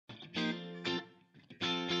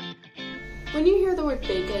When you hear the word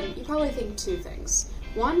bacon, you probably think two things.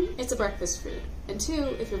 One, it's a breakfast food. And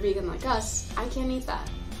two, if you're vegan like us, I can't eat that.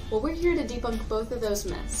 Well, we're here to debunk both of those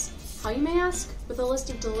myths. How, you may ask? With a list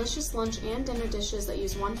of delicious lunch and dinner dishes that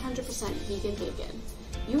use 100% vegan bacon.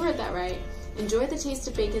 You heard that right. Enjoy the taste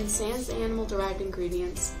of bacon sans animal-derived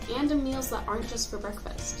ingredients and in meals that aren't just for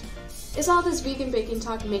breakfast. Is all this vegan bacon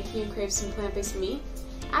talk making you crave some plant-based meat?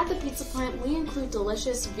 At the Pizza Plant, we include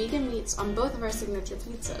delicious vegan meats on both of our signature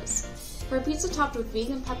pizzas. For a pizza topped with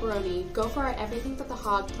vegan pepperoni, go for our everything but the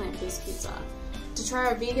hog plant-based pizza. To try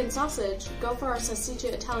our vegan sausage, go for our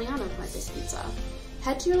salsiccia italiano plant-based pizza.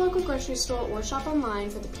 Head to your local grocery store or shop online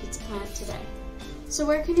for the Pizza Plant today. So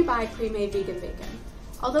where can you buy pre-made vegan bacon?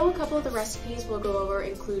 Although a couple of the recipes we'll go over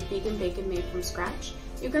include vegan bacon made from scratch,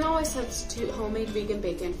 you can always substitute homemade vegan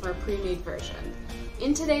bacon for a pre-made version.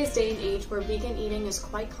 In today's day and age where vegan eating is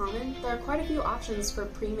quite common, there are quite a few options for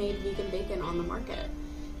pre-made vegan bacon on the market.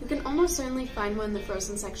 You can almost certainly find one in the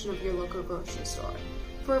frozen section of your local grocery store.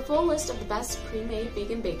 For a full list of the best pre-made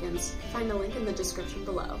vegan bacons, find a link in the description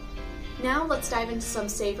below. Now let's dive into some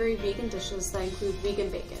savory vegan dishes that include vegan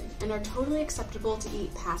bacon and are totally acceptable to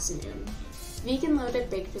eat past noon. Vegan loaded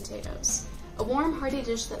baked potatoes. A warm, hearty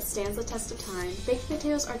dish that stands the test of time, baked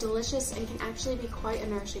potatoes are delicious and can actually be quite a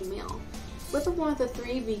nourishing meal. Whip up one of the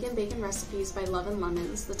 3 vegan bacon recipes by Love and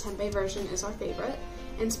Lemons, the tempeh version is our favorite,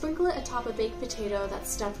 and sprinkle it atop a baked potato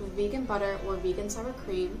that's stuffed with vegan butter or vegan sour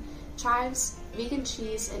cream, chives, vegan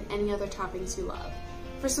cheese, and any other toppings you love.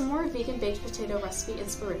 For some more vegan baked potato recipe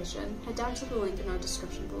inspiration, head down to the link in our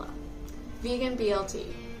description below. Vegan BLT.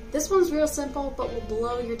 This one's real simple, but will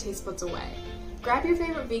blow your taste buds away. Grab your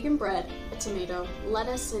favorite vegan bread, a tomato,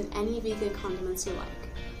 lettuce, and any vegan condiments you like.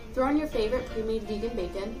 Throw on your favorite pre-made vegan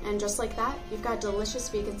bacon, and just like that, you've got a delicious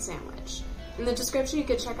vegan sandwich. In the description, you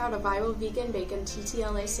can check out a viral vegan bacon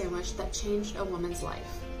TTLA sandwich that changed a woman's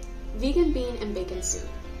life. Vegan bean and bacon soup.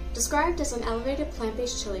 Described as an elevated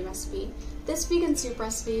plant-based chili recipe, this vegan soup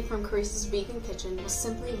recipe from Carissa's Vegan Kitchen will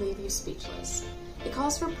simply leave you speechless. It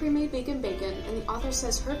calls for pre-made vegan bacon, and the author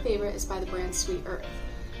says her favorite is by the brand Sweet Earth.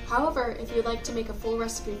 However, if you'd like to make a full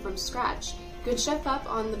recipe from scratch, good chef up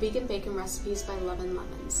on the vegan bacon recipes by Love and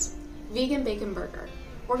Lemons. Vegan bacon burger.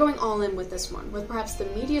 We're going all in with this one, with perhaps the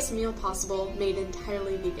meatiest meal possible made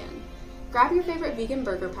entirely vegan. Grab your favorite vegan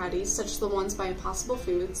burger patties, such as the ones by Impossible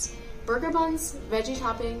Foods, burger buns, veggie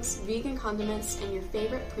toppings, vegan condiments, and your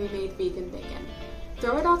favorite pre-made vegan bacon.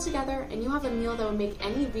 Throw it all together and you have a meal that would make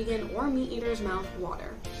any vegan or meat eater's mouth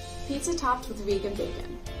water. Pizza topped with vegan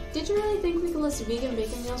bacon. Did you really think we could list vegan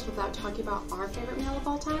bacon meals without talking about our favorite meal of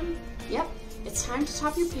all time? Yep, it's time to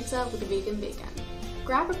top your pizza with vegan bacon.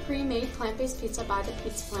 Grab a pre-made plant-based pizza by the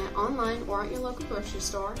Pizza Plant online or at your local grocery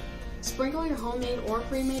store. Sprinkle your homemade or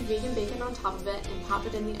pre-made vegan bacon on top of it and pop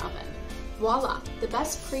it in the oven. Voila, the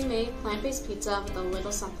best pre-made plant-based pizza with a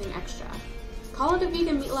little something extra. Call it a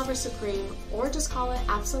vegan meat lover supreme, or just call it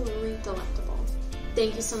absolutely delectable.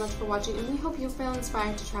 Thank you so much for watching, and we hope you feel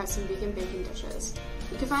inspired to try some vegan bacon dishes.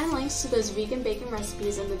 You can find links to those vegan bacon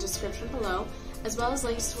recipes in the description below, as well as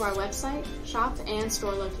links to our website, shop, and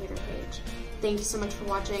store locator page. Thank you so much for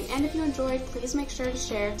watching, and if you enjoyed, please make sure to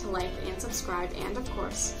share, to like, and subscribe, and of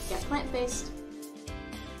course, get plant-based.